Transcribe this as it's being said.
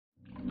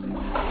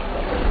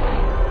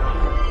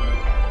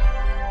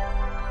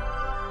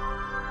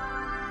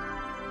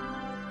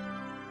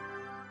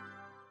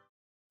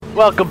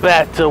Welcome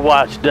back to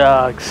Watch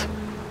Dogs.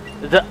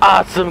 It's an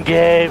awesome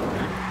game,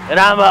 and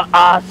I'm an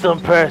awesome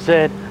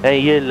person,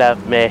 and you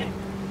love me.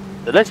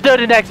 So let's do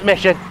the next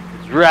mission.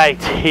 It's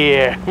right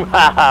here.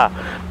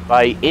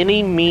 By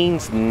any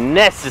means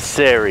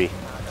necessary.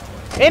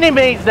 Any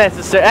means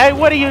necessary. Hey,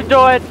 what are you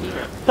doing?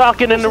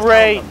 Talking in the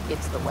rain.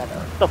 It's the weather.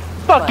 What the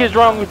fuck is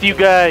wrong with you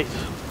guys?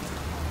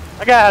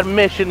 I got a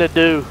mission to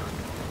do.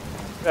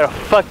 I got a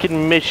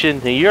fucking mission,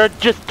 and you're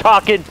just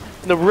talking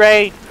in the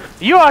rain.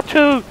 You are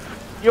too,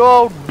 you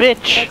old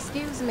bitch.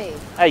 Excuse me.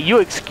 Hey, you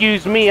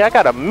excuse me. I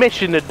got a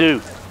mission to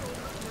do.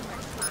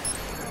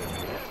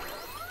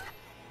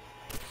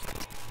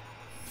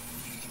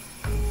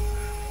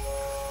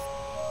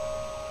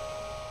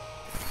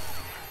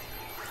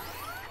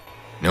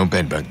 No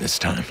bedbug this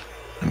time.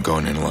 I'm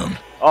going in alone.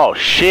 Oh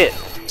shit.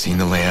 Seen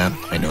the layout?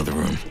 I know the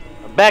room.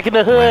 I'm back in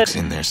the hood. Mike's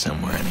in there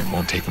somewhere, and it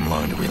won't take him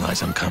long to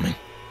realize I'm coming.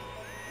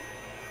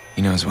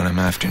 He knows what I'm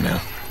after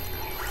now.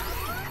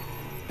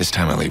 This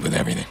time I leave with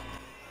everything.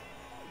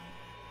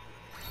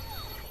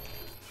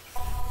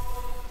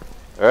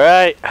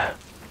 Alright.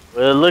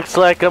 Well, it looks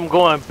like I'm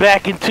going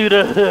back into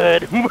the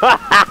hood.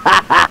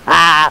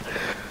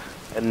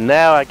 And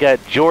now I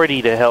got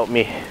Jordy to help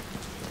me.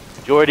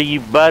 Jordy, you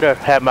better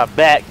have my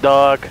back,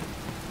 dog.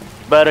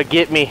 You better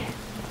get me.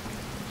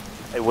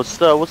 Hey, what's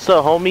up,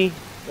 homie?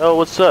 Oh,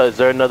 what's up? Is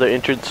there another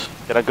entrance?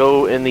 Can I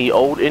go in the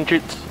old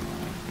entrance?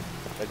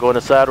 Can I go on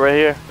the side right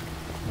here?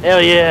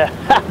 Hell yeah.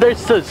 They're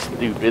so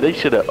stupid. They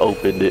should have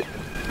opened it.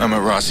 I'm a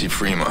Rossi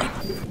Fremont.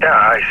 Yeah,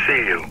 I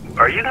see you.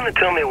 Are you gonna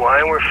tell me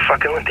why we're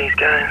fucking with these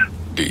guys?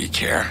 Do you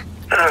care?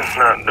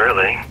 Not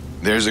really.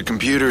 There's a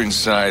computer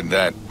inside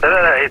that...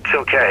 It's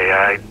okay.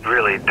 I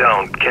really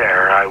don't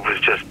care. I was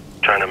just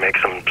trying to make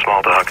some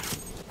small talk.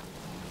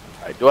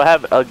 Alright, do I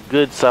have a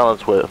good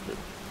silence weapon?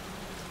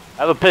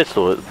 I have a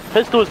pistol.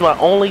 Pistol is my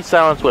only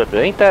silence weapon.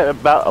 Ain't that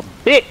about a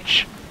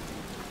bitch?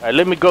 Alright,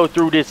 let me go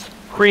through this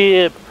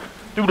crib,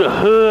 through the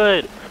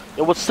hood.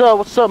 Yo, what's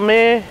up,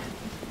 man?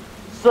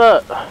 What's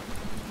up?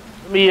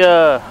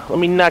 Let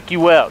me knock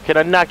you out. Can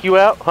I knock you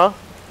out? Huh?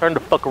 Turn the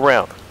fuck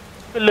around.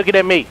 Quit looking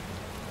at me.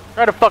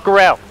 Turn the fuck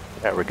around.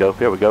 There we go.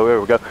 Here we go.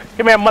 Here we go.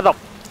 Come here,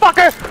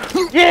 motherfucker.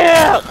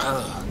 Yeah.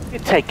 You're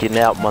taken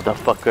out,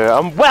 motherfucker.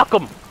 I'm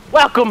welcome.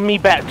 Welcome me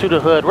back to the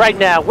hood right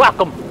now.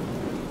 Welcome.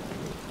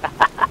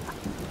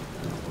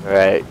 All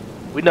right.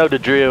 We know the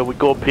drill. We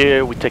go up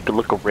here. We take a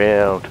look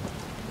around.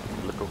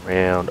 Look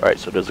around. All right.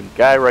 So there's a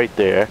guy right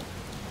there.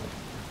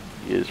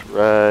 He is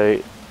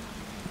right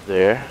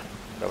there.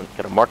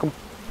 Can I mark him?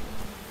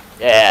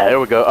 Yeah, there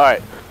we go.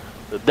 Alright.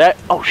 So that...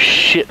 Oh,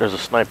 shit. There's a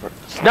sniper.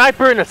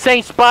 Sniper in the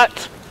same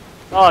spot?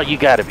 Oh, you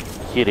gotta be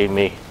kidding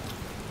me.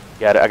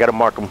 Got it. I gotta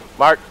mark him.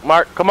 Mark.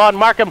 Come on,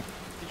 mark him.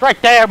 He's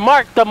right there.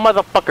 Mark the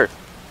motherfucker.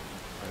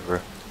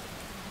 Whatever.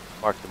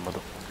 Mark the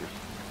motherfuckers.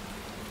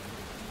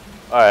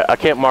 Alright, I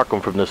can't mark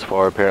him from this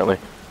far, apparently.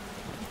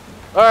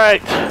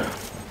 Alright.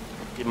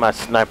 Get my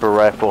sniper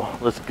rifle.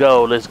 Let's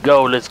go.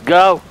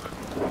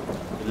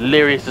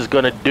 Delirious is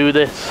gonna do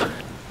this.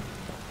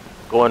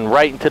 Going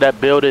right into that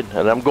building,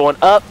 and I'm going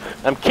up.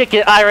 I'm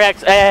kicking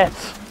Iraq's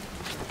ass.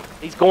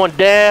 He's going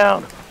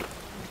down.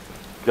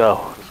 Let's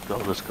go.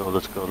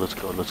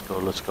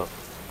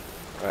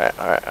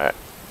 Alright.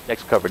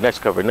 Next cover.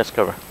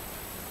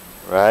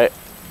 Right.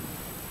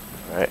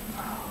 Oh,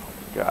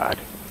 God.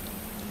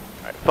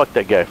 Alright, fuck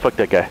that guy.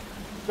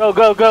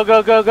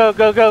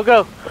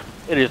 Go.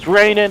 It is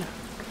raining.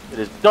 It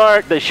is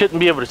dark. They shouldn't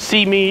be able to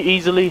see me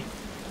easily.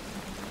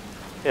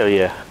 Hell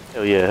yeah.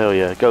 Go.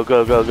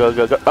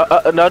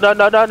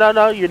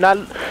 No. You're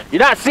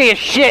not seeing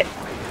shit.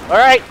 All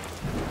right.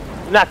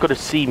 You're not gonna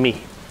see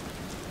me.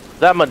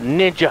 I'm a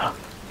ninja.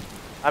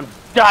 I'm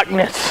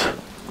darkness.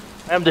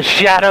 I am the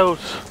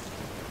shadows.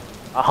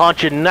 I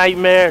haunt your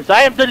nightmares.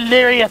 I am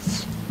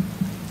delirious.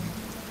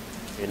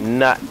 You're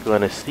not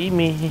gonna see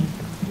me.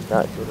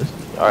 All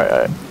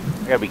right. I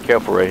gotta be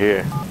careful right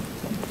here.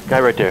 Guy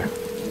right there.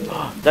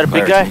 Is that a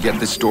big guy? Can you get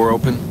this door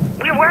open?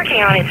 We're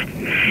working on it.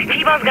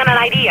 T-Bone's got an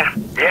idea.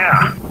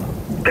 Yeah.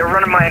 They're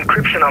running my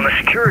encryption on the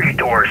security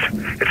doors.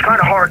 It's kind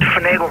of hard to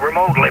finagle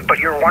remotely, but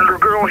your Wonder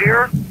Girl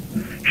here?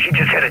 She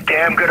just had a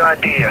damn good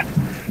idea.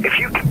 If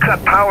you can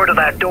cut power to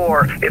that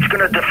door, it's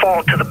gonna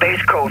default to the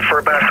base code for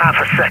about half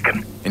a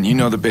second. And you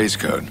know the base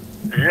code?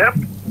 Yep.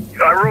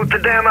 I wrote the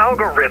damn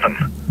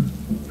algorithm.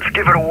 Let's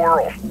give it a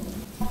whirl.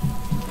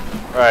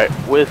 Alright,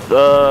 with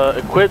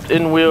equipped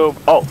and wheel.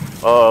 Oh,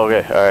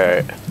 okay,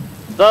 alright.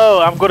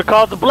 So I'm gonna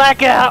call the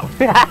blackout.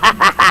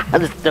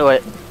 Let's do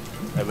it.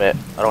 Wait a minute,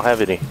 I don't have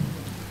any.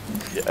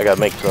 Yeah, I gotta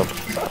make some.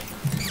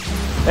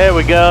 There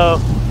we go.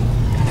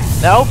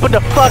 Now open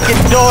the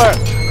fucking door.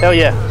 Hell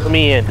yeah, let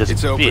me in, this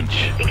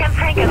bitch. We can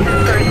take it in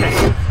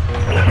person.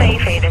 Be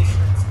safe, Aiden.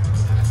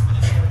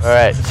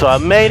 Alright, so I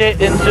made it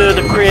into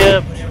the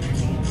crib.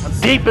 I'm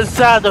deep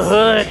inside the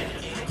hood.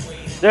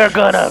 They're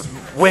gonna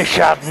wish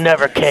I've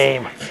never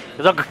came.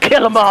 Cause I'm gonna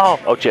kill them all.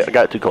 Oh shit, I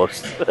got it too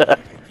close.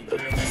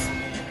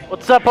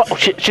 What's up? Oh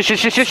shit,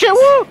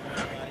 woo!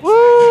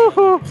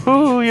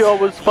 Woo! You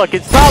almost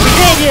fucking saw me,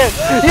 didn't you?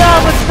 You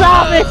almost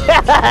saw me!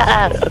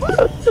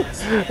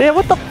 Yeah,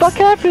 what the fuck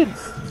happened?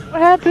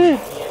 What happened?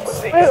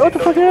 Hey, what the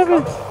fuck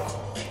happened?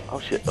 Oh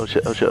shit, oh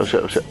shit, oh shit, oh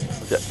shit, oh shit,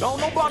 oh shit. Don't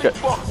nobody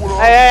fuck with us.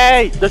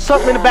 Hey, there's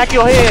something in the back of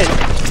your head.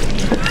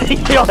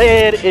 Your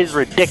head is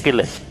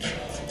ridiculous.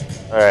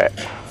 Alright.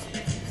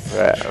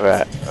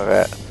 Alright.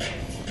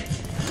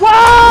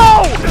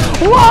 Whoa!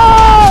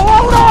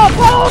 Whoa!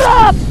 Hold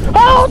up!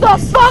 Hold the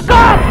fuck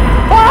up!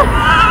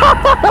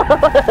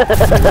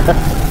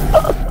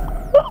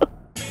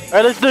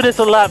 Alright, let's do this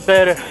a lot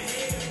better.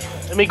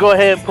 Let me go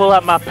ahead and pull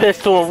out my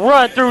pistol and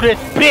run through this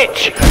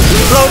bitch.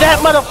 Blow that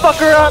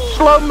motherfucker up,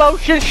 slow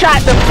motion, shot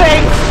in the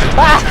face.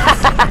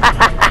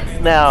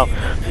 Now,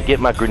 get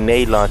my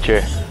grenade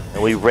launcher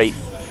and we wait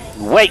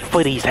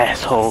for these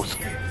assholes.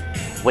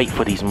 Wait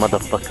for these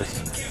motherfuckers.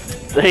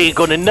 They ain't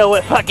gonna know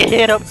if I can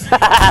hit them.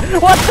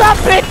 What's up,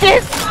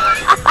 bitches?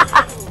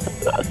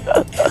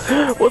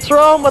 What's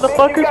wrong,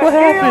 motherfuckers? What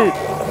happened?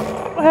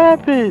 What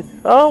happened?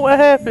 Oh, what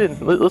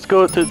happened? Let's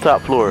go to the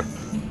top floor.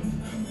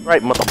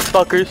 Right,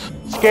 motherfuckers.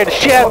 Scared the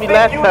shit out of me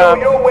last time.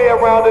 You know your way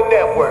around the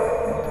network.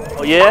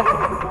 Oh, yeah?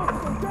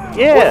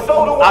 Yeah.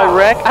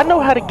 Iraq. I know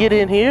how to get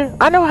in here.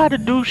 I know how to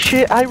do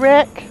shit,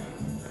 Iraq. I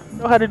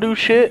know how to do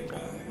shit.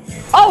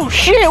 Oh,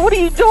 shit. What are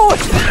you doing?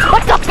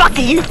 What the fuck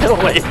are you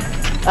doing?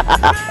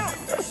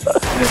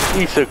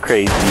 He's so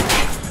crazy.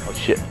 Oh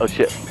shit, oh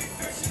shit.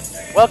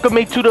 Welcome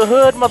me to the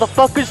hood,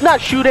 motherfuckers. Not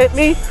shoot at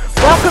me.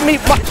 Welcome me,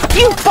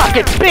 you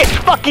fucking bitch.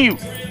 Fuck you.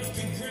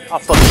 I'll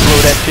fucking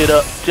blow that shit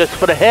up just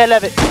for the hell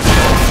of it.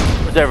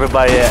 Where's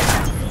everybody at?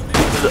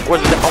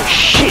 Where's the, oh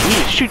shit,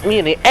 he is shooting me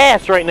in the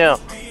ass right now.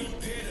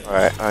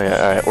 Alright.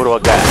 What do I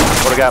got?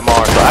 What do I got,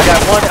 Mars? I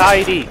got one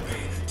ID.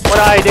 One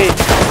ID.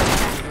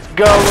 Let's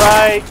go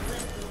right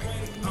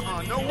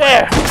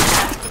there.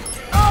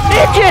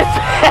 Bitches!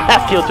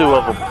 I killed two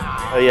of them.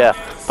 Oh yeah.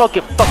 Fuck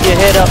your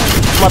head up,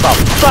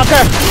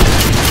 motherfucker!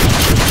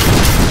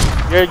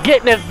 You're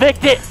getting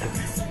evicted!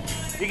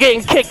 You're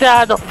getting kicked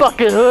out of the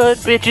fucking hood,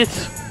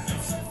 bitches!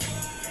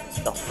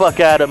 The fuck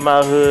out of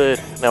my hood.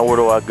 Now where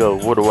do I go?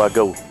 Where do I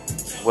go?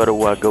 Where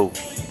do I go?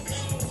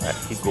 Alright,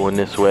 keep going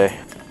this way.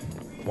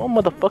 Come on,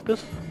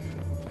 motherfuckers.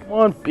 Come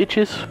on,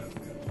 bitches.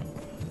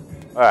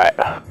 Alright.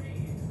 I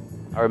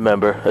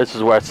remember. This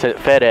is where I sent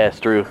fat ass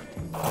through.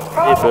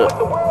 Problem with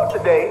the world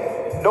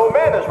today, no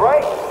manners,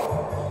 right?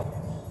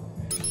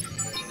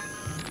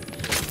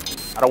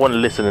 I don't want to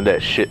listen to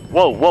that shit.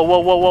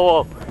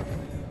 Whoa.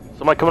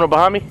 Somebody coming up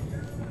behind me?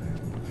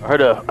 I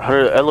heard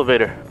an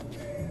elevator.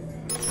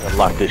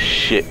 Unlock this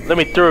shit. Let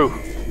me through.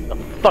 The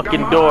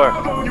fucking door.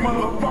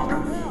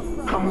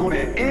 I'm gonna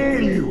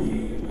end you.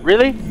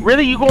 Really?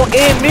 Really? You gonna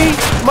end me,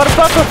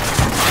 motherfucker?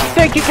 You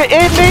think you can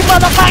end me,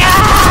 motherfucker?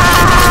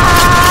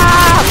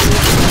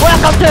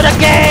 Welcome to the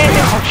game!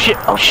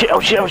 Oh shit.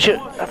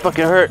 That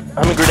fucking hurt.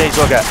 How many grenades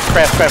do I got?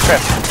 Crap.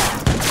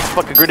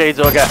 Fucking grenades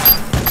do I got?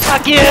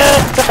 Fuck you!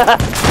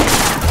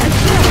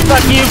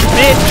 Fuck you,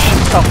 bitch!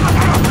 Oh,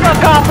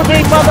 fuck off of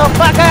me,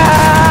 motherfucker!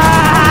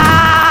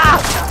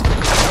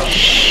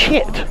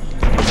 Shit!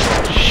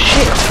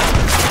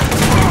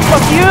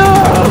 Fuck you!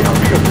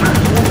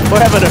 We're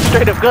having a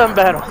straight up gun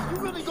battle. You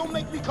really gonna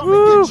make me come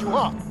and get you,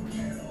 huh?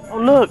 Oh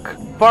look!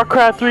 Far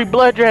Cry 3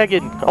 Blood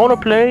Dragon. I wanna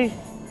play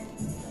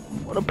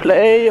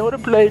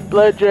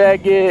Blood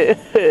Dragon.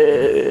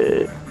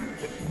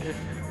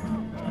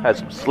 Has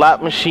some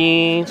slot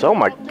machines. Oh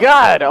my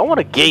god, I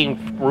want a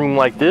game room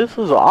like this.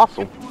 This is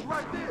awesome.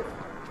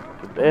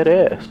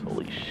 Badass.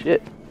 Holy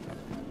shit.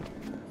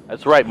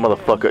 That's right,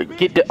 motherfucker.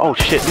 Get the oh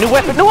shit. New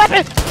weapon!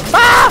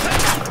 Ah!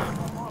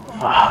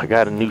 Oh, I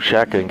got a new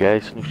shotgun,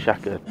 guys. New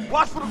shotgun.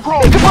 Watch for the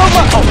grove. Hey, come on,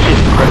 oh shit,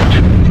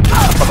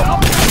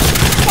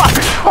 fuck.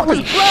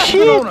 Holy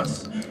shit.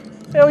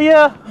 Hell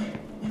yeah.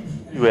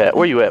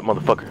 Where you at,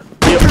 motherfucker?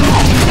 Bitch!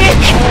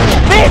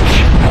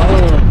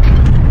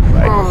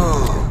 Right.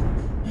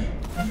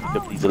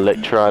 Pick up these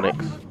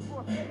electronics.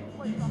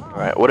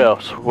 Alright, what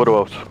else? What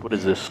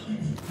is this?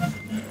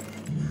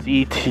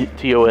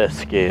 TOS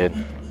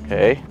scan.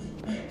 Okay.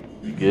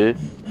 You good?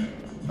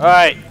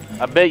 Alright.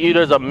 I bet you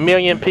there's a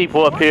million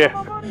people up here.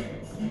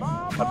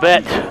 I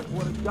bet.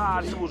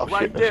 Oh,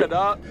 shit, there,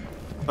 dog.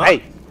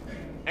 Hey!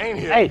 Ain't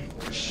here. Hey!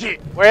 Shit.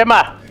 Where am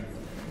I?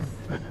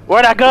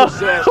 Where'd I go?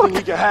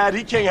 He can hide,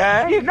 he can't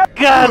hide. You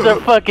guys are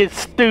fucking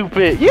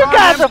stupid. You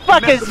guys are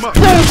fucking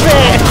stupid.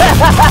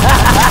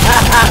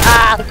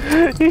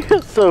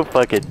 You're so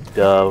fucking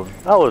dumb.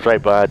 I was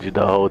right behind you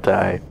the whole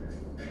time.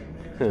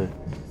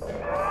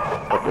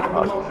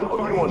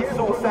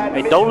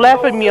 Hey, don't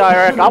laugh at me,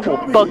 Iraq. I will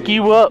fuck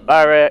you up,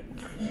 Iraq.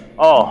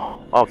 Oh,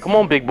 come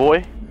on, big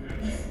boy.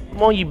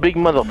 Come on, you big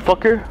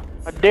motherfucker.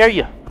 I dare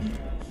you.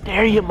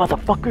 Dare you,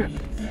 motherfucker.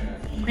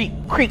 Creep,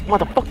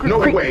 motherfucker. No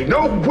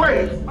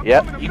way.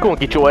 Yep, you gonna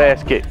get your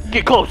ass kicked.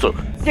 Get closer.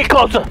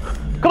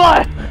 Come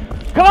on.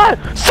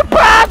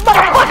 Surprise,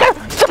 motherfucker.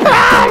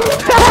 Surprise.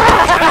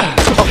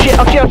 Oh shit.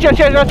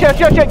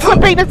 Quit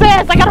beating his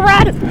ass. I gotta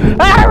run.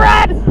 I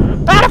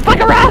gotta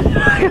fucking run.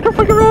 I'm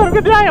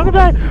gonna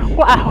die.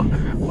 Wow.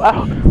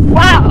 Wow!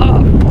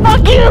 Wow!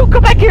 Fuck you!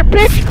 Come back here,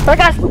 bitch! I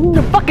got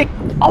the fucking.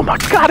 Oh my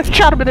god! I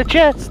shot him in the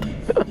chest.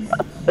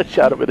 I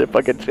shot him in the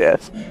fucking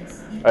chest. All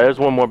right, there's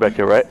one more back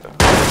here, right?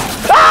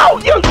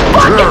 Oh! You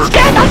fucking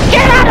scared the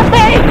shit out of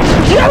me!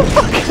 You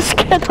fucking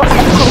scared the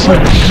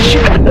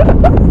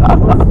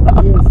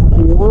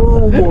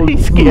shit. He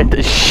scared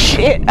the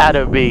shit out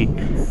of me.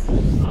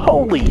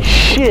 Holy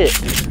shit!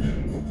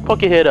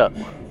 Poke your head up.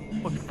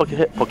 Poke your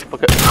head. Poke your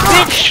head.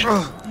 Bitch!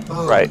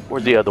 Right,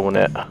 where's the other one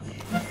at?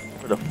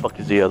 Where the fuck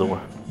is the other one?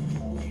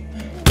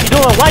 What you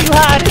doing? Why you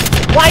hiding?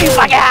 Why you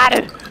fucking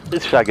hiding?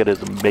 This shotgun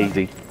is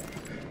amazing.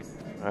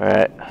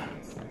 Alright.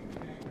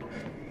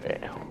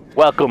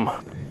 Welcome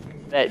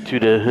back to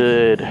the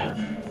hood.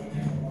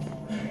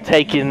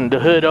 Taking the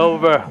hood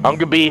over. I'm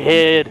gonna be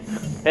head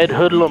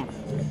hoodlum.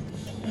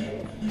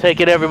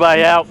 Taking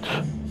everybody out.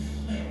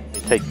 Let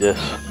me take this.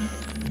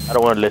 I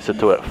don't want to listen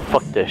to it.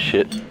 Fuck that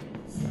shit.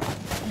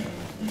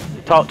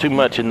 They talk too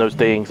much in those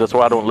things. That's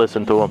why I don't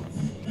listen to them.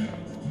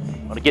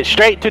 I want to get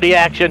straight to the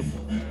action.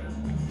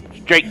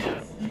 Straight.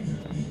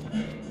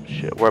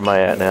 Shit, where am I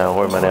at now?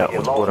 Where am I at?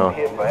 What's going on?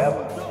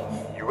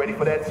 You ready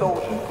for that,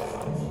 soldier?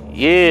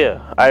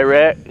 Yeah,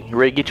 Iraq. You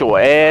ready to get your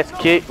ass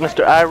kicked,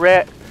 Mr.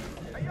 Iraq?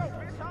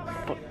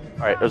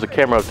 Alright, there's a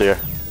camera up there.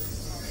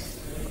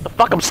 What the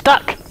fuck? I'm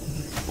stuck!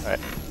 Alright,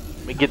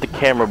 let me get the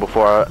camera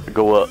before I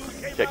go up.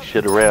 Check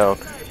shit around.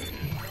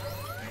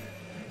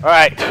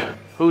 Alright,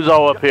 who's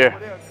all up here?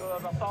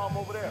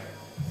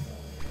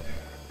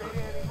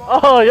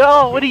 Oh,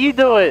 yo, what are you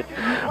doing?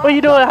 What are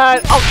you doing,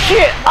 hide? Oh,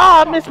 shit!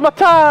 Oh, I missed my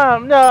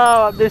time!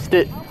 No, I missed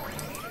it.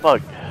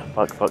 Fuck.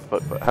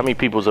 How many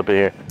people's up in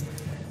here?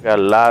 Got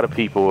a lot of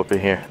people up in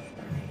here.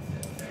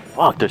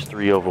 Fuck, there's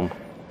 3 of them.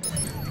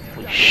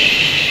 Holy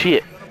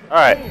shit.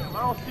 Alright.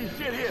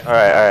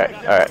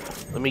 Alright.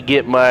 Let me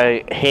get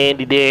my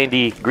handy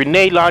dandy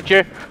grenade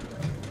launcher.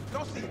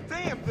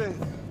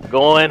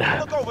 Going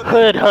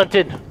hood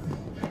hunting.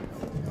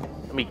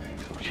 Let me.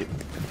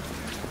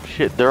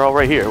 Shit, they're all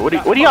right here. What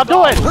are y'all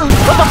doing? What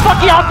the fuck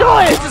are y'all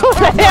doing? What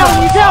the hell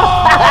are you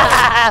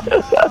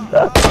doing?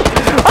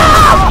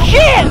 Oh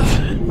shit!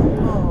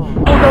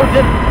 Oh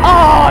no,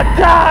 I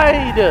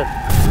died!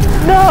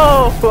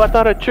 No! I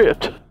thought I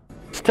tripped.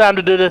 It's time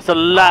to do this a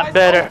lot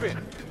better.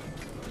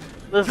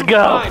 Let's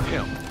go.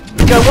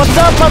 Yo, what's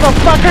up,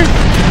 motherfuckers?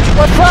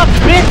 What's up,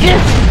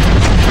 bitches?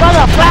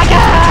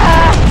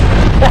 Motherfucker!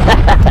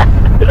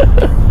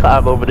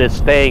 Climb over this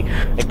thing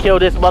and kill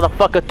this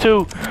motherfucker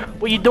too.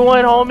 What you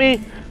doing, homie?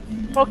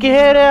 Poke your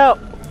head out.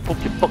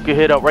 Poke your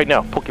head out right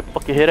now. Poke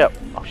your head out.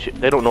 Oh shit,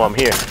 they don't know I'm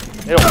here.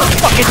 They don't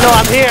fucking know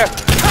I'm here.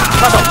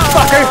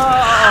 Motherfucker!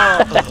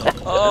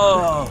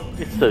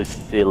 You're so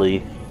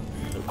silly.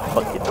 So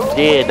fucking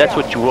dead, that's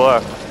what you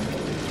are.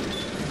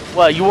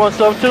 What, you want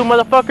some too,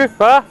 motherfucker?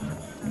 Huh?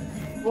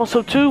 You want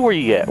some too? Where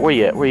you at? Where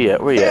you at?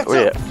 Right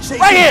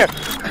here!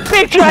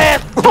 Beat your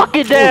ass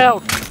fucking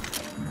down!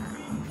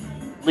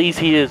 At least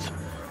he is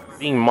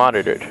being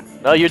monitored.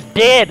 No, you're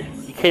dead!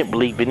 You can't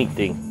believe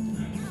anything.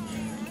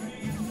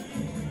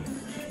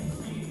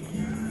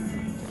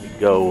 Let me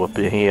go up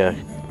in here.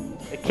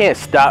 It can't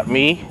stop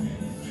me.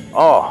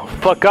 Oh,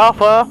 fuck off,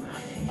 huh?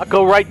 I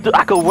go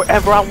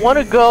wherever I want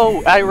to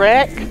go,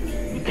 Iraq.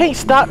 You can't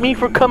stop me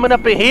from coming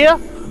up in here.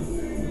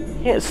 You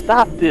can't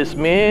stop this,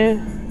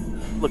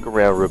 man. Look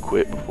around real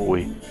quick before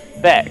we...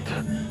 Fact.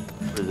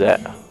 What is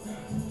that?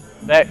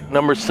 Fact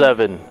number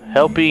 7.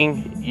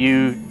 Helping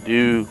you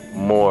do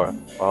more.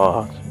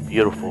 Oh, it's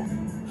beautiful.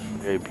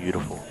 Very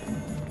beautiful.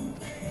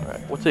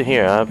 Alright, what's in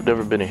here? I've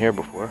never been in here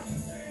before.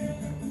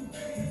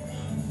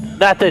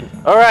 Nothing.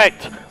 Alright,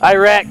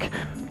 Iraq.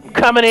 I'm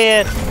coming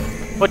in.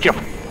 Put your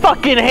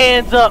fucking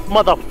hands up,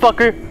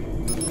 motherfucker.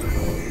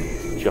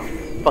 Put your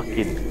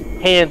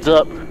fucking hands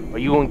up or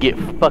you gonna get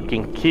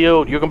fucking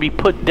killed. You're gonna be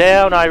put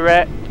down,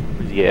 Iraq.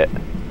 Where's he at?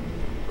 Where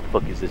the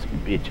fuck is this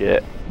bitch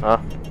at? Huh?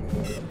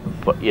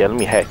 Yeah, let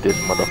me hack this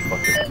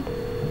motherfucker.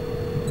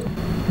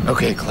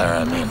 Okay,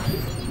 Clara, I'm in.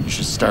 You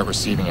should start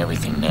receiving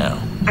everything now.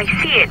 I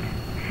see it.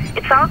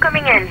 It's all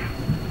coming in.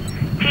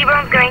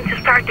 T-Bone's going to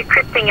start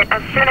decrypting it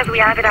as soon as we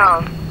have it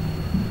all.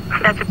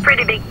 That's a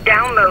pretty big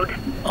download.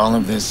 All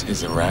of this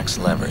is Iraq's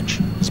leverage,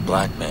 his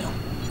blackmail.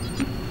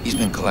 He's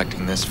been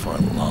collecting this for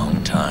a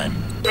long time.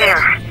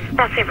 There,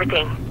 that's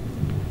everything.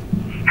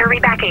 Hurry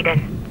back,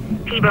 Aiden.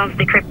 T-Bone's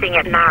decrypting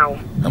it now.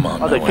 I'm on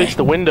my way. They fixed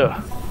the window.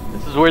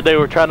 This is where they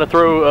were trying to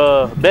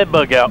throw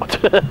bedbug out.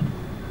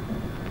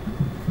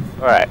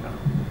 Alright.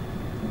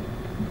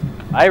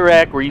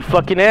 Iraq, where you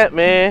fucking at,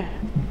 man?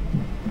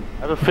 I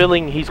have a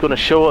feeling he's gonna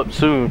show up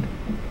soon.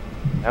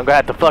 I'm gonna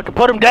have to fucking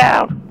put him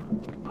down!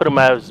 Put him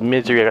out of his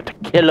misery. I got to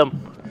kill him.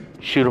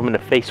 Shoot him in the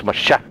face with my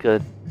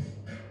shotgun.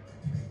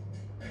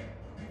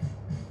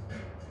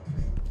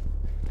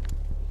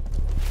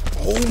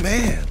 Oh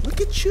man,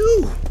 look at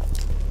you.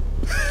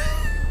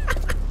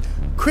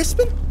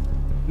 Crispin?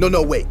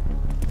 No, wait.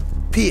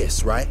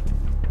 Pierce, right?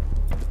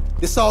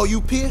 This all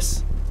you,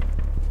 Pierce?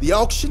 The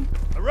auction?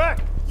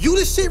 Iraq! You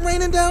the shit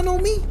raining down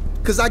on me?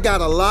 Cause I got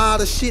a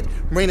lot of shit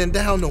raining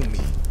down on me.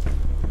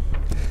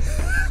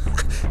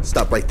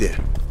 Stop right there.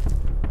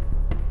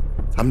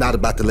 I'm not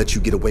about to let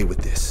you get away with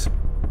this.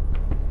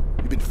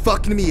 You've been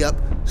fucking me up,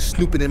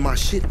 snooping in my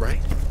shit, right?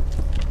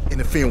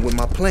 Interfering with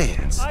my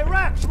plans.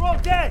 Iraq, you're all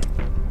dead!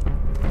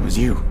 It was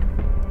you.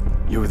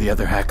 You were the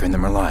other hacker in the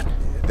Merlot.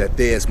 That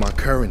there's my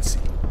currency.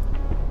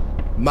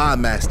 My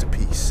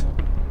masterpiece.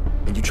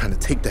 And you trying to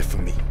take that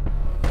from me.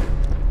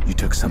 You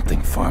took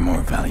something far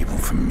more valuable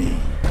from me.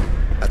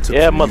 I took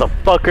Yeah, from you.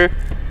 motherfucker.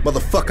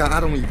 Motherfucker,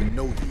 I don't even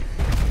know you.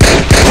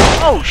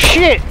 Oh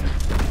shit!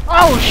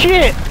 Oh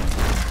shit!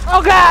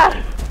 Oh god!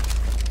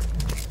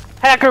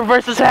 Hacker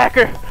versus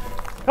hacker.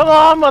 Come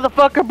on,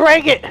 motherfucker,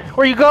 break it!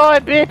 Where you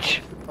going, bitch?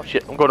 Oh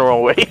shit, I'm going the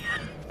wrong way.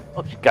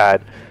 Oh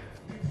god.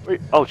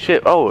 Oh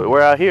shit, oh,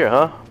 we're out here,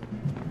 huh?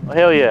 Oh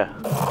hell yeah.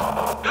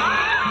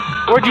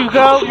 Where'd you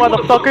go,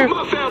 motherfucker?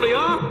 My family,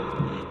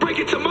 huh? Break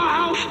into my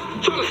house,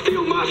 try to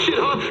steal my shit,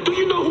 huh? Do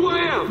you know who I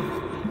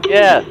am?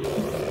 Yeah.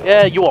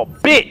 Yeah, you a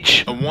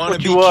bitch! I want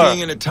What to you be are. king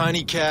in a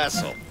tiny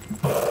castle.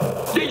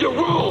 Then you're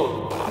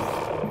wrong.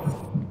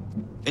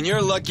 And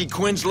you're Lucky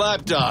Quinn's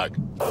lapdog.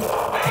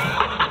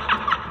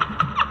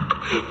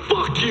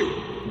 Fuck you.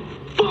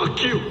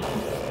 Fuck you.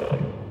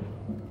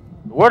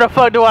 Where the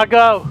fuck do I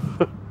go?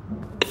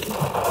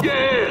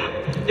 Yeah,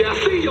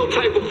 I seen your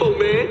type before,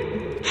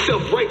 man.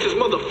 Self-righteous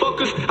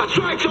motherfuckers. I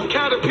tried your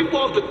kind of people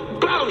off the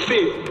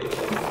battlefield.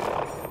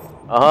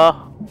 Uh-huh.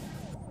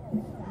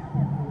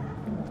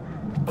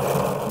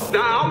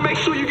 Now, I'll make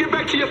sure you get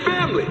back to your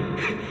family.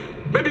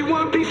 Maybe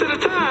one piece at a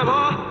time,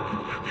 huh?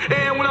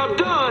 And when I'm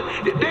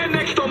done, they're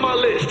next on my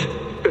list.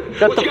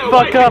 Shut the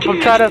fuck up,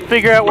 I'm trying to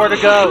figure out where to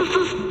go.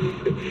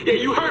 Yeah,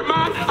 you hurt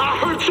mine, I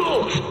hurt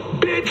yours,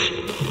 bitch.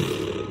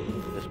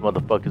 This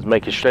motherfucker's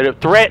making straight up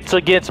threats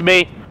against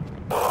me.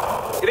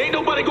 It ain't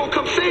nobody gonna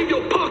come save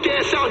your punk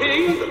ass out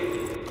here either.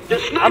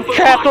 I'm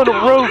trapped on the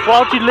roof,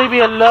 why don't you leave me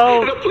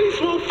alone? And the police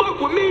won't fuck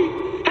with me.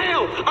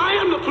 Hell, I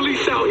am the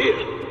police out here.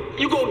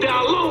 You go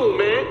down low,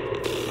 man.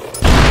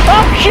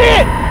 Oh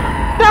shit!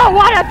 No,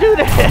 why'd I do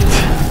that?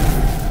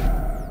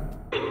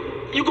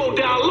 You go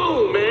down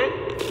low, man.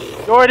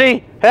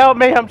 Jordy, help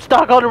me, I'm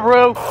stuck on the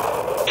roof.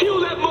 Kill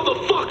that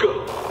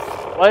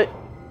motherfucker. What?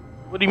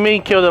 What do you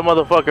mean kill that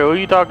motherfucker? Who are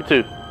you talking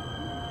to?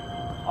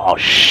 Oh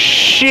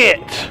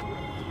shit!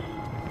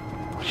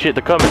 Shit,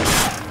 they're coming.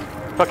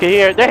 Fucking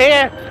here. They're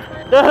here!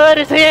 The hood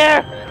is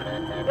here!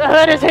 The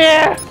hood is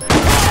here!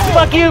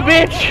 Fuck you,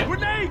 bitch!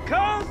 Grenade,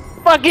 come!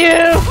 Fuck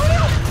you!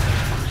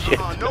 Shit.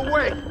 No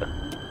way.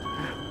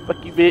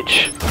 Fuck you,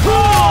 bitch.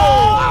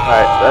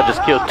 Alright, I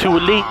just killed 2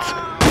 elites.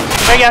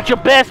 Bring out your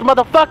best,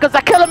 motherfuckers!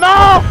 I kill them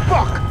all!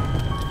 Fuck.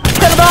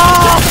 Kill them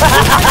all!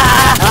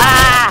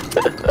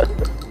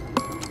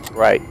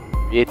 Right,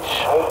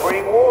 bitch. Don't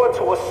bring war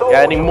to a soldier,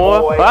 Got any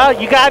more? boy. Huh?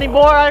 You got any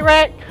more,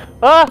 Iraq?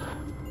 Huh?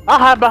 I'll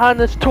hide behind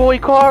this toy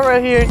car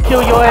right here and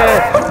kill your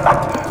ass.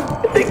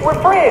 I think we're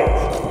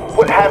friends.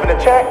 What, having a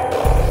chat?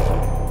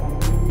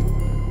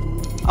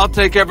 I'll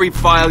take every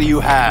file you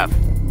have.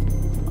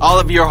 All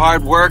of your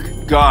hard work,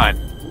 gone.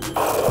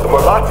 The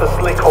Merlot's a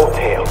slick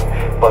hotel.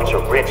 Bunch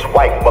of rich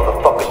white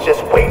motherfuckers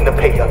just waiting to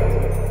pay up.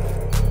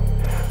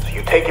 So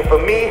you take it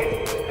from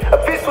me,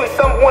 eventually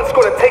someone's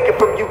gonna take it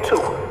from you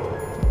too.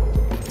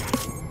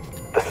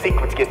 The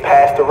secrets get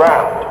passed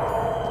around.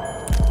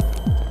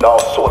 And all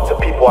sorts of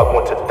people are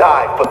going to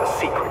die for the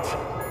secrets.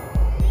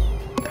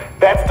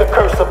 That's the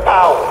curse of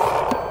power.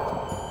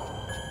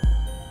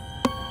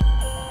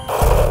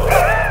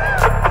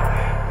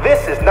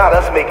 This is not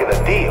us making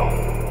a deal.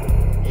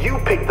 You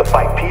picked the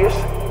fight, Pierce.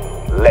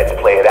 Let's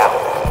play it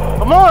out.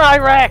 Come on,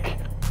 Iraq!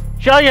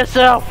 Show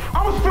yourself!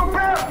 I was feel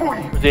bad for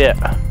you. Where's he at?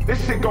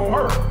 This shit gon'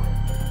 hurt.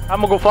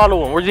 I'm gonna go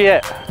follow him. Where's he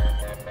at?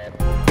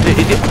 Is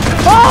he...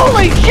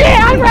 Holy shit,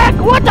 Iraq!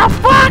 What the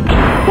fuck?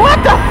 What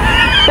the...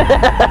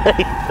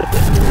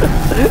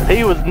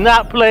 He was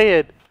not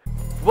playing.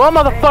 Well,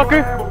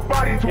 motherfucker!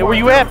 Yeah, where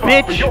you at,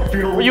 bitch?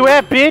 Where you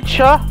at, bitch,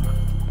 huh?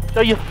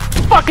 Show your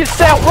fucking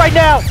self right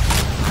now!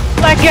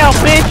 Blackout,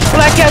 bitch!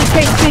 Blackout, you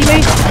can't see me!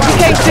 You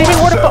can't see me!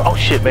 Where the fuck? Oh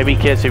shit, maybe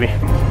he can't see me.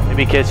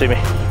 Maybe he can't see me.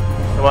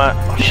 Come on.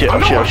 Oh shit, oh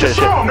shit, oh shit,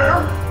 oh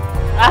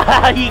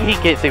shit. He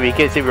can't see me. He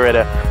can't see me right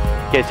now.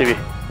 He can't see me.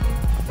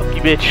 Fuck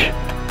you, bitch.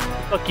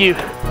 Fuck you.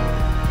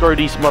 Throw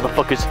these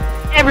motherfuckers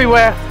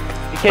everywhere.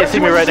 He can't see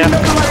me right now.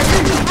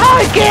 Oh,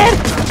 he can!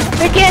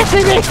 He can't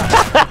see me!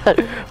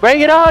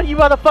 Bring it on, you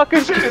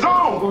motherfuckers!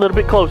 A little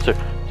bit closer.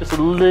 Just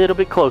a little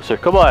bit closer.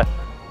 Come on.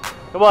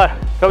 Come on.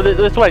 Come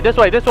this way, this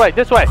way, this way,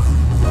 this way.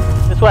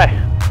 This way.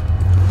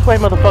 This way,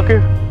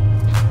 motherfucker.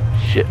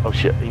 Shit. Oh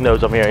shit. He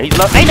knows I'm here. He's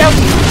low. He knows!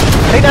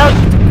 He knows!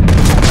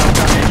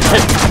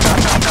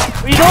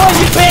 What you doing,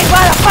 you big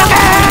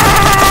motherfucker?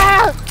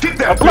 Get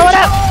that Blow it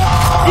up!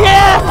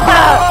 Yeah!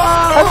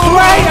 That's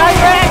right,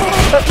 Iraq!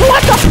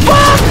 What the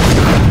fuck?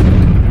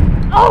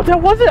 Oh,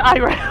 that wasn't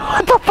Iraq.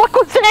 What the fuck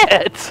was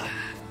that?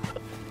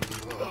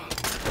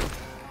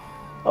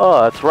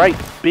 Oh, that's right,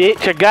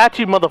 bitch. I got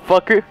you,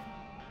 motherfucker.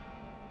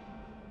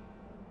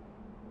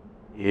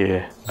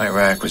 Yeah.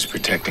 Iraq was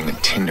protecting a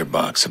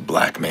tinderbox of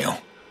blackmail.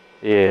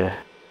 Yeah.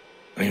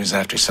 But he was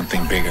after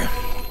something bigger.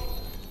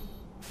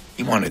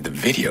 He wanted the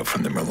video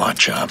from the Merlot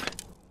job.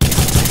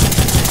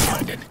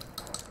 Find it.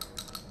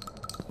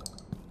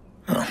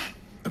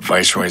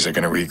 viceroys are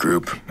gonna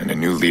regroup, and a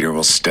new leader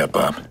will step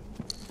up.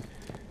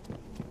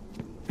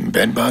 And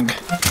Bedbug?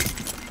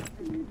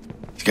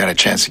 He's got a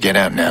chance to get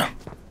out now.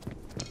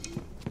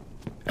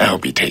 I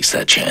hope he takes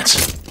that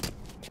chance.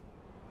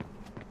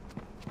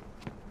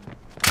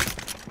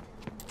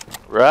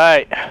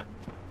 Right.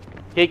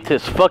 Kicked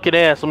his fucking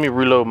ass. Let me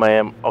reload my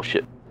ammo. Oh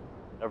shit.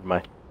 Never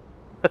mind.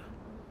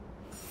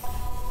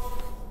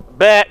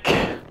 Back.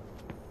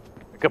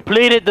 I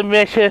completed the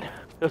mission.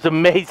 It was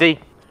amazing.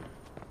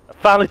 I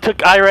finally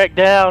took Iraq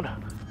down.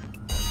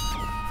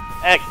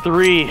 Act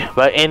 3,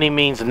 by any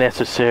means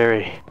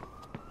necessary.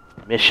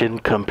 Mission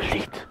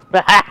complete.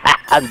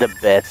 I'm the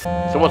best.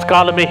 Someone's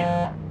calling me.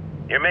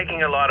 You're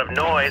making a lot of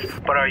noise,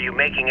 but are you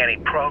making any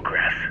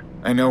progress?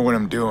 I know what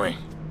I'm doing.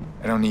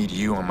 I don't need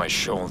you on my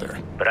shoulder.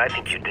 But I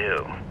think you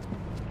do.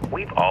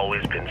 We've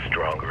always been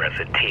stronger as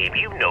a team.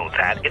 You know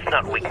that. It's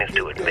not weakness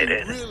to admit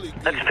it.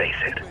 Let's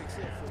face it.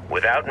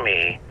 Without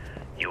me,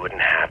 you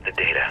wouldn't have the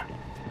data.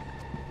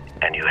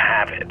 And you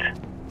have it,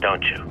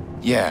 don't you?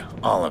 Yeah,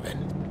 all of it.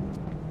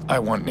 I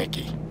want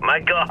Nikki. My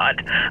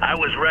God, I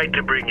was right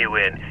to bring you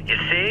in. You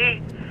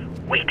see?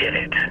 We did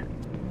it.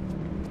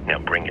 Now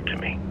bring it to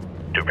me.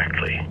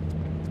 Directly.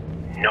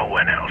 No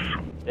one else.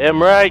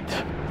 Damn right.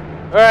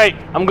 Alright,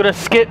 I'm gonna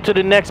skip to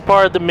the next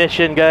part of the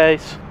mission,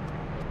 guys.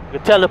 I'm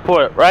gonna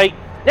teleport, right?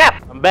 Yeah!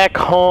 I'm back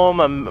home.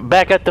 I'm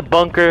back at the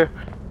bunker.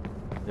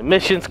 The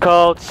mission's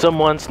called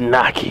Someone's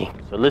Knocking.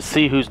 So let's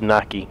see who's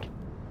knocking.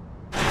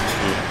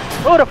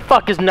 Who the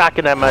fuck is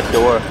knocking at my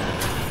door?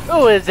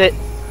 Who is it?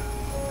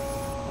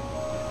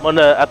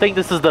 I think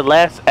this is the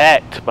last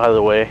act, by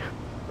the way.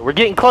 We're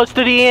getting close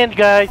to the end,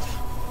 guys.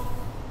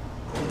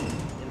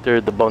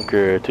 Enter the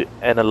bunker to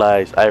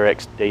analyze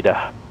Iraq's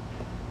data.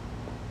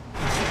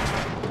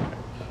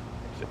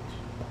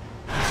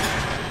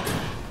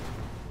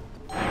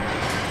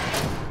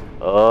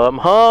 I'm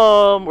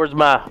home. Where's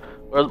my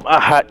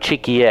hot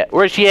chickie at?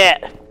 Where's she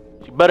at?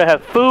 She better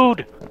have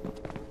food.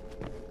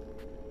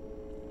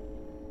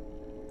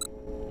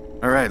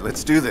 All right,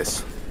 let's do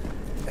this.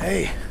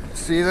 Hey,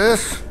 see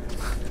this?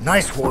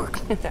 Nice work.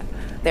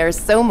 There's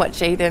so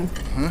much, Aiden.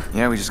 Huh?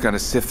 Yeah, we just gotta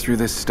sift through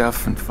this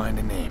stuff and find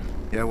a name.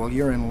 Yeah, well,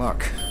 you're in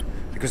luck.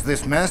 Because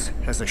this mess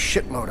has a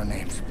shitload of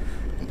names.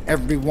 And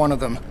every one of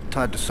them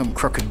tied to some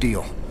crooked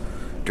deal.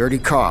 Dirty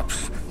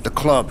cops, the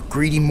club,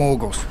 greedy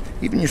moguls,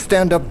 even your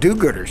stand-up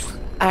do-gooders.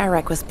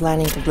 Iraq was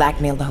planning to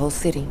blackmail the whole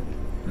city.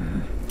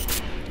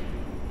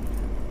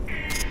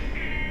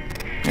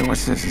 Hey,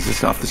 what's this? Is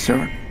this off the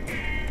server?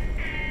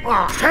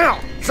 Oh, hell!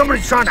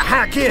 Somebody's trying to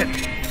hack in!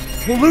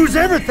 We'll lose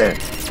everything!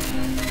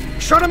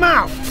 Shut him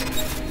out!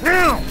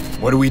 Now!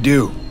 What do we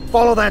do?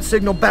 Follow that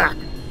signal back.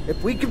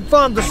 If we can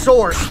find the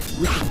source,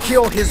 we can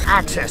kill his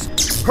access.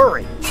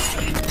 Hurry!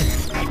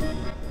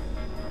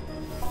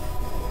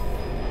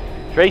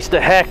 Trace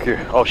the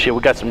hacker. Oh shit,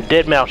 we got some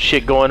dead mouse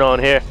shit going on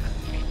here.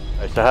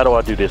 Alright, so how do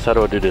I do this? How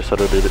do I do this? How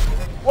do I do this?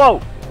 Whoa!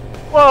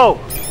 Whoa!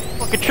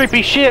 Fucking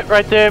trippy shit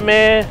right there,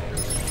 man.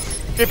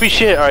 Trippy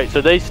shit. Alright, so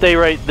they stay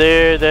right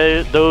there.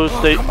 Those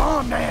stay. Come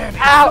on, man!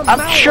 Ow! I'm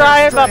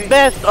trying my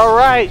best,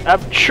 alright?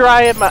 I'm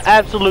trying my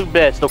absolute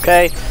best,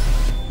 okay?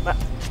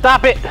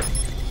 Stop it!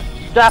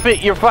 Stop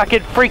it! You're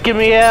fucking freaking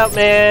me out,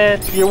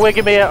 man. You're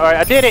wigging me out. Alright,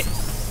 I did it!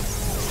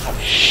 Oh,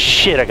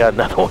 shit, I got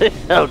another one.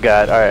 Oh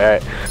god,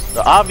 alright.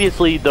 So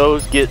obviously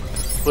those get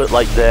put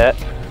like that.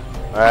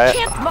 Alright.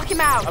 Can't muck him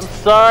out. I'm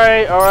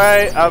sorry,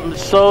 alright. I'm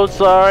so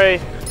sorry.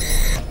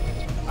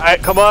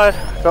 Alright, come on.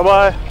 Come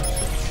on.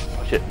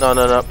 Oh shit. No,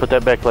 no, no. Put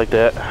that back like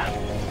that.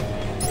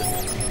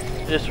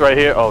 This right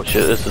here. Oh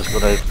shit, this is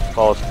gonna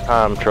cause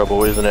time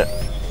trouble, isn't it?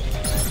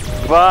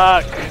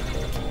 Fuck!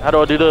 How do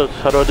I do this?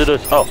 How do I do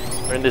this? Oh,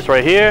 turn this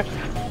right here.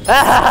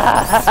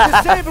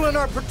 Disabling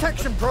our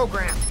protection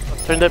program.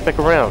 Turn that back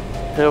around.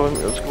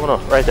 What's going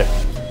on? Right there.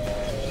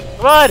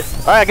 Come on!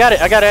 Alright, I got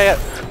it. I got it.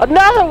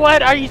 Another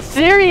one? Are you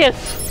serious?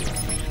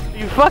 Are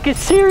you fucking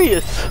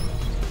serious?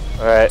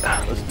 Alright,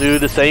 let's do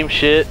the same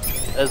shit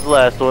as the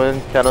last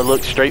one. Kind of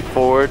look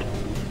straightforward.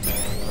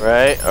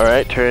 Alright,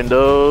 alright. Turn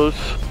those.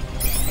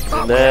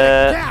 And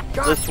that.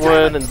 This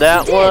one and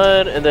that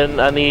one. And then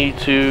I need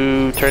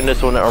to turn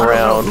this one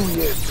around.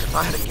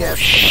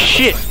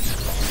 Shit!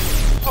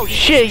 Oh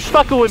shit, he's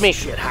fucking with me!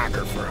 Shit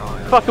hacker for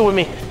hire. Fucking with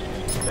me.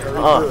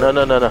 Oh, no,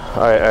 no, no, no.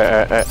 Alright,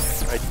 alright, alright.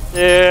 Right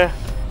there.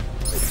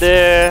 Right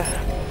there.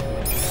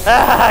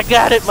 Ah, I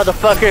got it,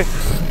 motherfucker.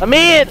 I'm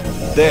in!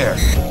 There.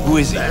 Who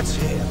is he? That's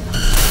him.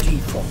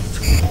 Default.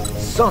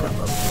 Son of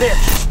a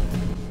bitch.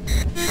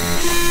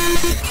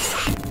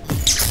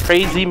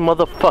 Crazy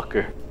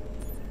motherfucker.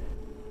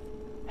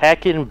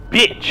 Hacking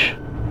bitch.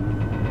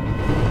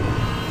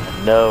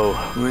 No.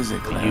 Who is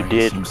it, Clara? You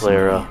did,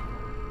 Clara.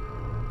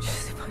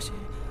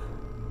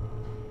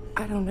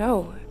 I don't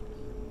know.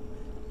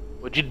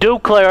 What'd you do,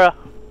 Clara?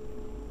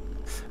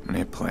 I'm gonna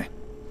hit play.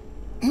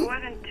 It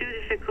wasn't too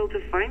difficult to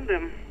find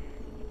them.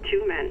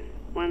 Two men.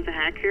 One's a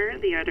hacker,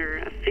 the other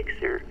a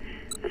fixer,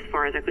 as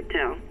far as I could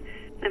tell.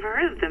 Never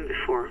heard of them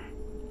before.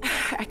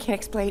 I can't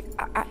explain.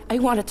 I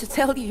wanted to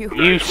tell you.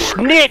 You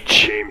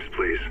snitch! Names,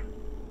 please.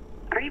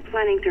 Are you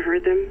planning to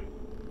hurt them?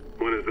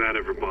 When has that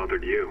ever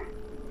bothered you?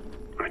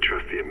 I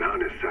trust the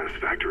amount is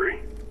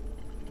satisfactory.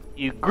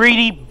 You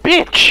greedy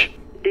bitch!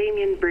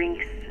 Damien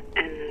Brinks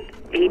and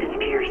Aiden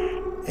Pierce.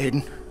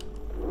 Aiden?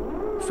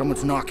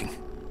 Someone's knocking.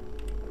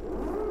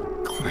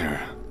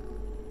 Clara.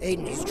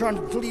 Aiden, he's trying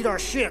to delete our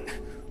shit.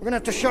 We're gonna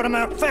have to shut him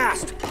out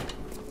fast.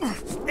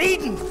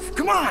 Aiden,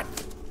 come on!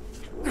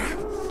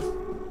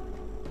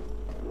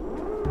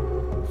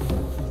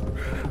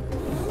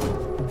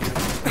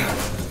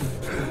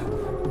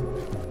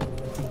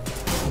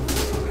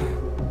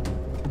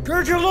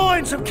 Gird your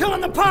loins, I'm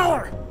killing the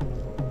power!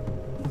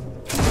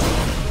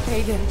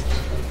 Aiden.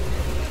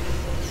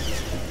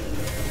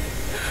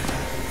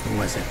 Who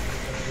was it?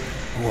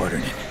 Who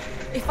ordered it?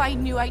 If I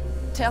knew, I'd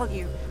tell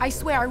you. I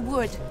swear I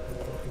would.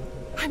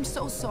 I'm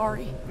so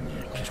sorry.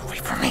 Get away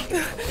from me.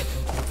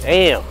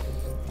 Damn.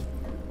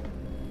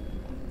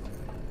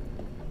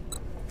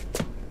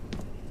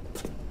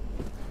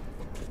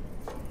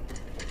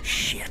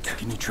 Shit.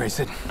 Can you trace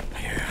it?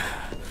 Yeah,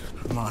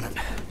 I'm on it.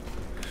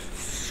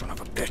 Son of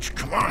a bitch,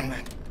 come on,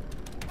 man.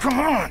 Come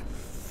on!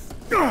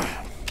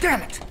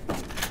 Damn it!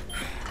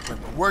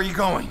 Where are you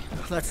going?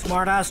 That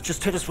smartass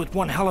just hit us with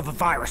one hell of a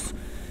virus.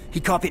 He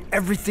copied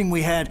everything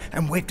we had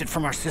and wiped it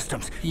from our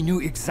systems. He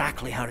knew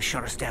exactly how to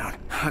shut us down.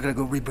 I gotta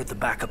go reboot the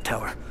backup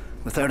tower.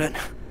 Without it,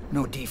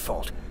 no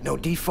default. No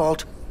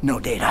default, no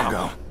data. I'll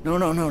go.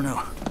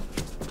 No.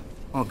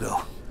 I'll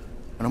go.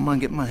 I don't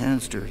mind getting my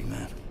hands dirty,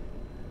 man.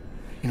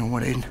 You know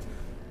what, Aiden?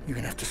 You're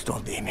gonna have to stall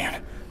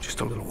Damien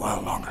just a little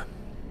while longer.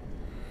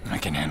 I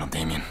can handle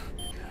Damien.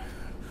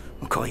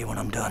 I'll call you when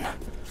I'm done.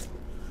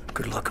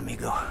 Good luck,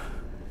 amigo.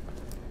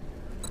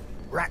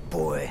 Rat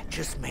Boy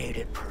just made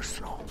it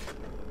personal.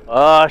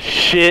 Oh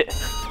shit.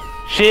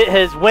 Shit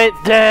has went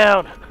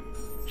down.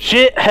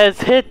 Shit has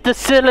hit the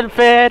ceiling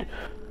fan.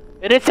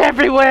 And it's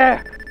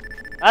everywhere.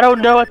 I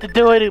don't know what to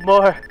do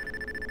anymore.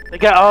 They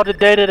got all the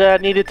data that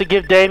I needed to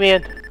give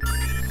Damien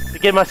to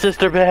get my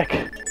sister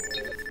back.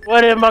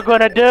 What am I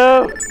gonna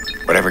do?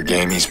 Whatever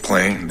game he's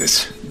playing,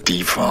 this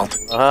default,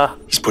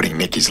 he's putting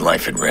Nikki's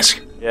life at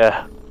risk.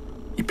 Yeah.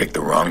 He picked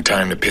the wrong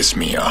time to piss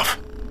me off.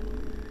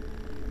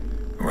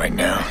 Right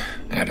now,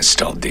 I gotta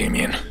stall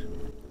Damien.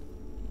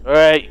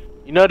 Alright,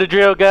 you know the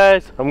drill,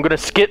 guys. I'm gonna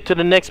skip to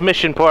the next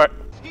mission part.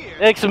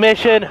 Next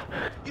mission,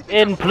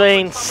 in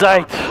plain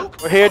sight.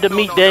 We're here to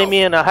meet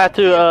Damien. I had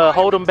to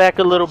hold him back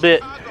a little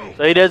bit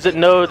so he doesn't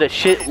know that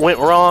shit went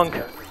wrong.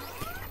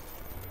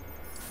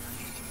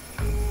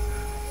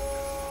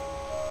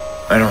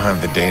 I don't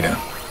have the data.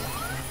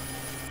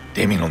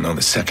 Damien will know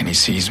the second he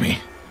sees me.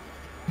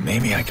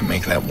 Maybe I can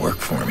make that work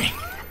for me.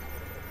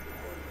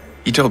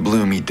 He told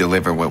Bloom he'd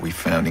deliver what we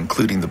found,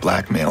 including the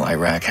blackmail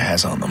Iraq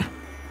has on them.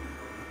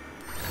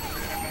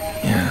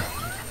 Yeah,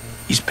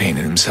 he's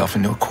painted himself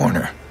into a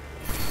corner.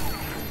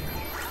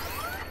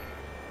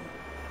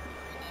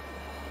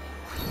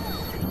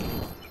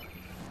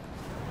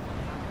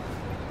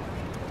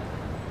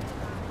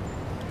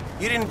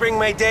 You didn't bring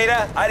my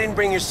data, I didn't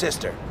bring your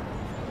sister.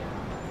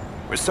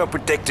 We're so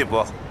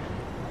predictable.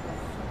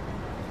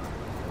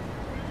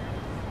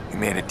 We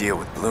made a deal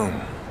with Bloom.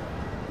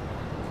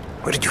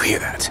 Where did you hear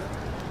that?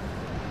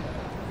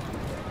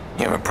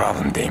 You have a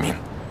problem, Damien.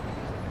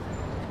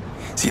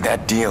 See,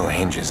 that deal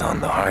hinges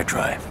on the hard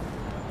drive.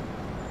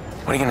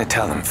 What are you gonna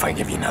tell them if I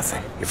give you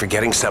nothing? You're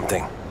forgetting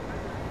something.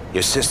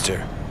 Your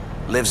sister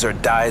lives or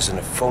dies in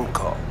a phone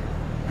call.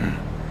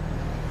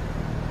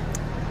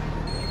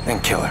 Then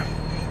kill her.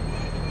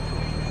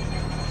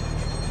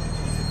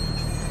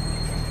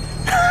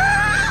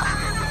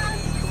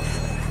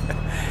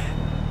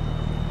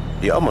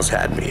 You almost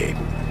had me,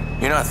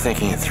 Aiden. You're not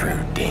thinking it through,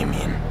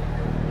 Damien.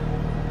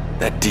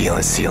 That deal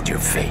has sealed your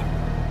fate.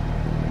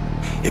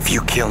 If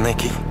you kill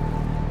Nikki,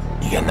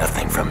 you get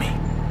nothing from me.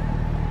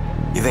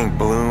 You think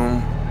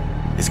Bloom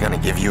is gonna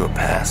give you a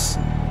pass?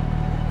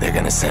 They're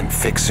gonna send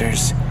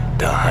fixers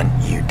to hunt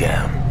you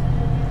down.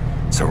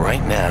 So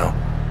right now,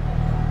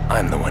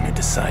 I'm the one who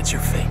decides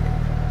your fate.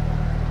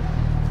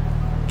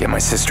 Get my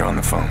sister on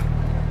the phone.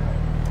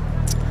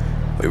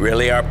 We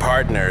really are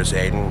partners,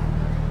 Aiden.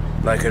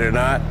 Like it or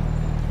not.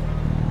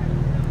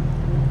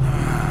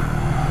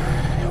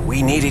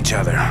 We need each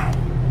other.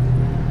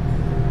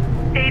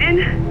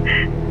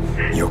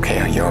 Aiden? You okay?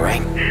 Are you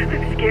alright?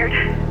 I'm scared.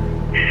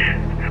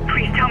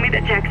 Please tell me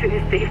that Jackson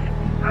is safe.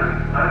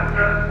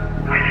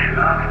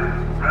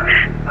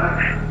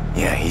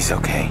 Yeah, he's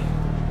okay.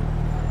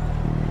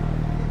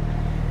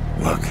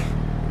 Look,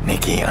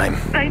 Nikki, I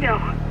know.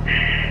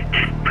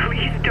 Just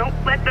please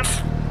don't let them...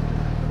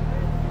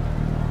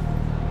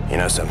 You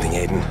know something,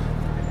 Aiden?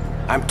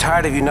 I'm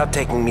tired of you not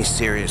taking me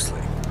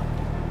seriously.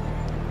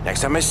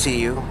 Next time I see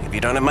you, if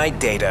you don't have my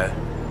data,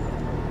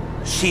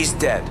 she's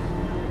dead.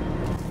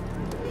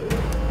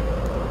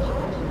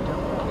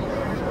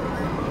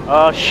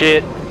 Oh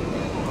shit.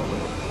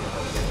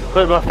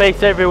 Put my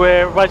face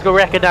everywhere, everybody's gonna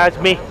recognize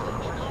me.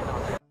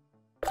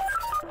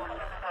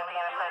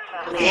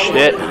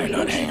 Shit.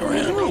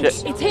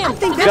 Shit. It's him.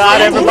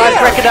 God, everybody's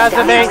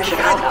recognizing me.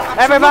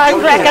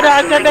 Everybody's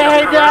recognizing me.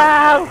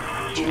 No!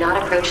 Do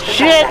not approach the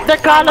Shit, they're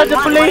calling the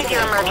police.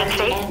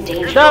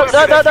 No,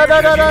 no, no, no, no,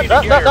 no, no,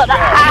 no, no, no.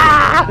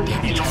 Ah!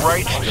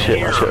 Shit,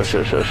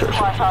 shit.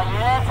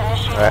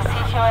 Alright.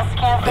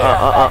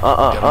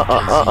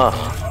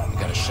 We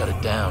gotta shut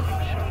it down.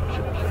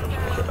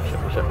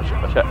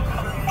 Shit.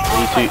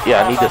 I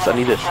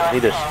need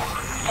this.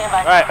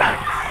 Alright.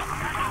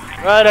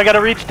 Right, I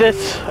gotta reach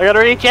this. I gotta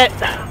reach it.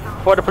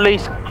 Before the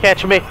police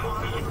catch me.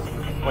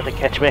 Want to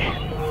catch me.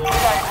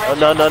 Oh,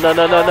 no,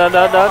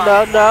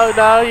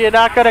 you're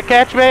not gonna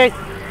catch me.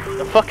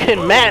 The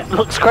fucking mat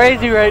looks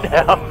crazy right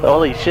now.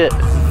 Holy shit.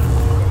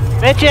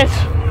 Bitches!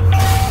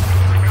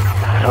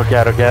 Oh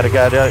god.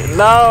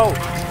 No!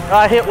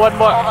 I hit one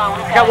more.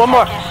 I got one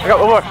more.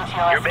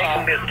 You're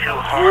making this too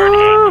hard,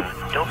 Aiden.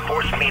 Don't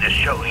force me to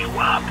show you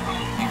up.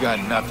 You got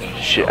nothing.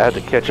 Shit, I had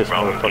to catch this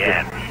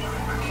motherfucker.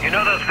 You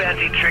know those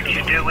fancy tricks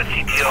you do with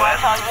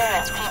CTOS?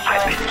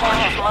 I've been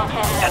watching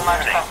and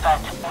learning.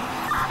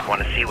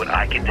 Want to see what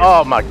I can do?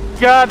 Oh my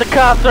god, the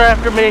cops are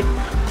after me.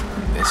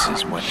 This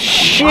is what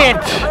shit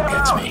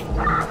gets me.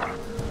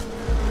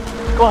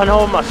 What's going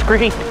on my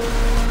screen?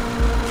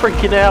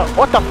 Freaking out.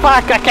 What the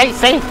fuck? I can't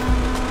see.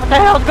 What the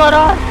hell's going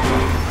on?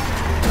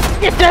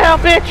 Get down,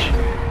 bitch.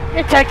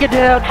 Get taken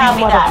down, you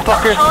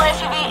motherfucker.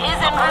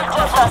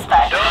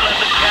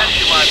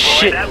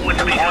 Shit.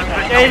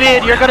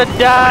 David, you're gonna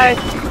die.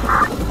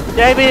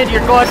 David,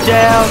 you're going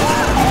down.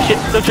 Shit,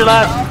 don't you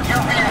laugh.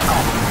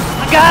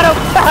 I got him.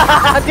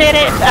 I did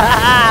it.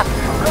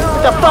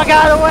 Get the fuck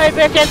out of the way,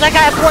 bitches. I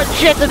got important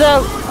shit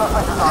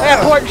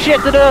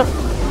to do.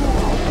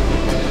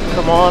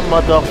 Come on,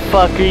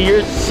 motherfucker.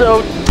 You're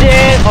so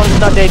dead. Oh, it's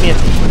not Damien.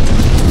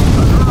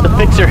 The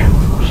fixer.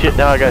 Shit,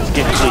 now I gotta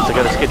escape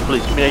the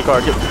police. Give me that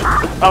car.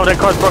 Oh, that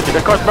car's broken.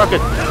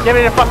 Give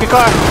me the fucking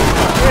car.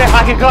 Give me that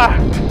fucking car.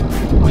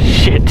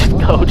 Shit,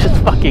 just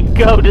fucking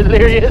go,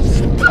 Delirious.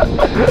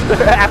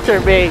 They're after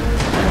me.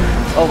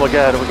 Oh my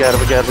god.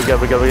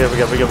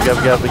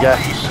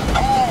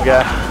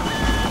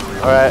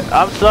 Alright,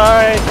 I'm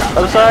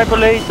sorry,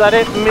 police. I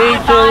didn't mean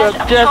to.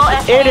 I'm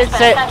just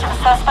innocent.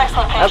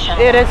 I'm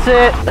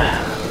innocent.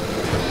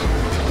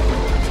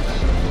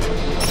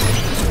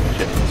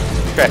 Shit.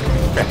 Crack.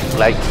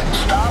 Light.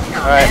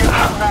 Alright.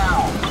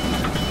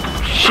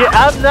 Shit,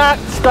 I'm not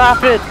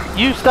stopping.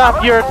 You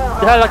stop your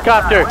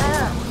helicopter.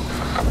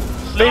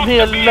 Leave me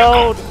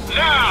alone.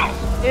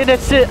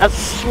 Innocent, I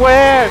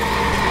swear.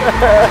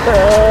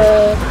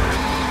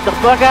 The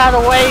fuck out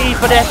of the way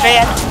for that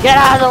man. Get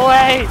out of the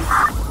way.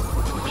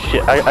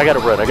 Shit, I gotta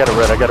run. Run. Get in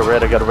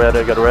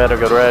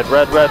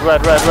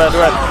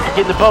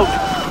the boat.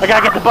 I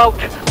gotta get the boat.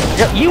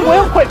 You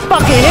will quit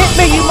fucking hit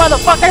me, you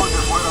motherfucker.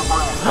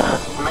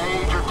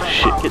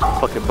 Shit, get the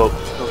fucking boat.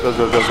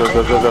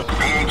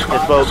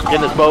 Go. Get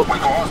in this boat.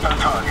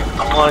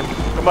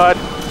 Come on.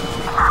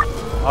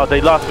 Oh,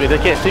 they lost me. They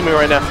can't see me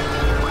right now.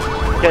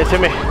 Can't see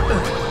me.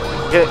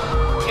 Get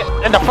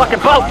in the fucking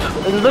boat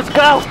and let's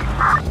go.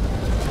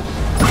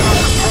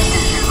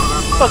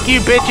 Fuck you,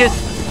 bitches.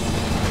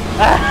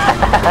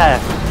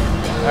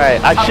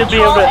 Alright, I should be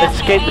able to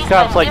escape the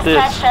cops like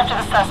this.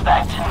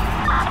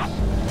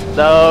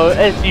 No,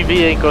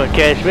 SUV ain't gonna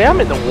catch me. I'm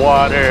in the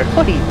water.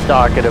 What are you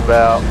talking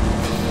about?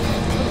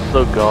 I'm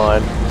so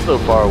gone. I'm so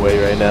far away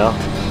right now.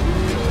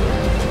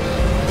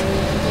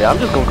 Yeah, I'm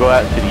just gonna go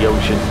out into the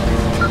ocean.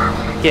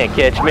 You can't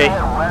catch me.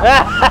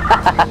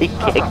 You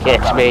can't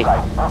catch me.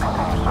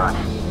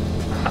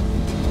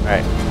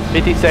 Alright,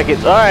 50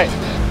 seconds. Alright.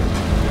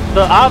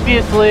 So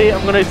obviously,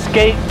 I'm gonna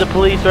escape the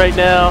police right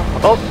now.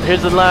 Oh,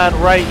 here's the line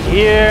right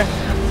here.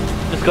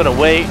 Just gonna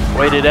wait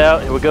it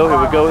out. Here we go. There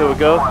we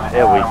go.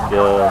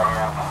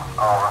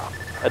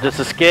 I just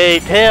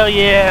escaped. Hell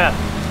yeah!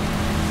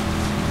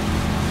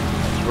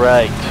 That's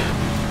right.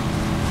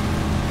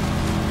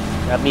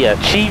 Got me an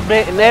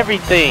achievement and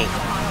everything.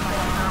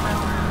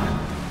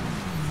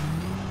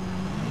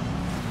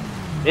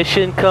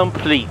 Mission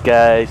complete,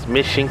 guys.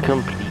 Mission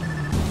complete.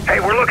 Hey,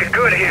 we're looking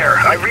good here.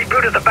 I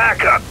rebooted the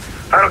backup.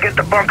 I'll get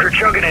the bunker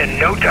chugging in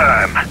no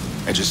time.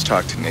 I just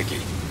talked to Nikki.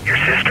 Your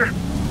sister?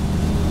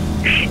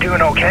 Is she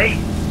doing okay?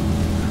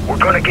 We're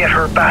gonna get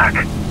her back.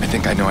 I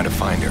think I know how to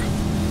find her.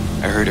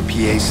 I heard a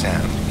PA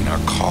sound in our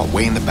call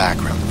way in the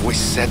background. The voice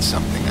said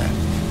something, a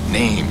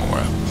name or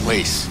a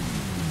place.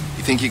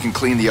 You think you can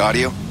clean the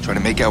audio? Try to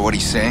make out what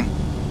he's saying?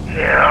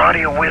 Yeah,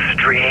 audio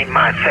wizardry ain't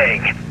my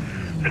thing.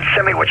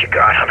 Send me what you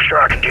got. I'm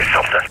sure I can do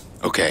something.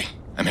 Okay,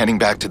 I'm heading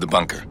back to the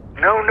bunker.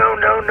 No.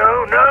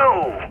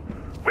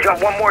 We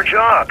got one more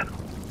job.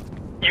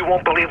 You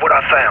won't believe what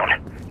I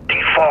found.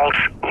 Default's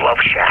Love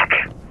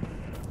Shack.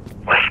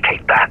 Let's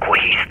take back what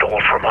he stole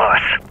from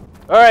us.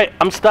 Alright,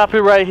 I'm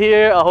stopping right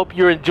here. I hope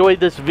you enjoyed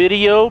this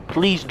video.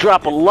 Please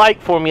drop a like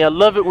for me. I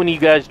love it when you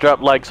guys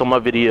drop likes on my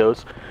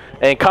videos.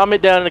 And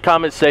comment down in the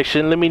comment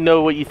section. Let me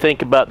know what you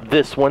think about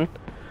this one.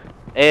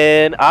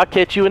 And I'll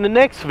catch you in the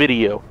next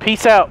video.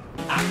 Peace out.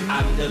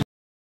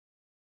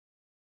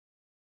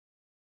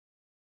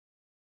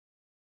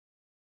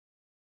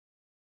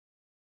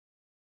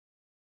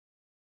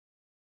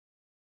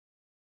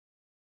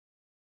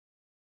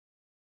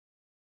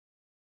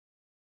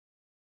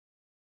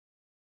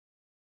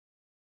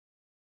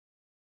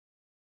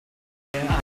 Yeah.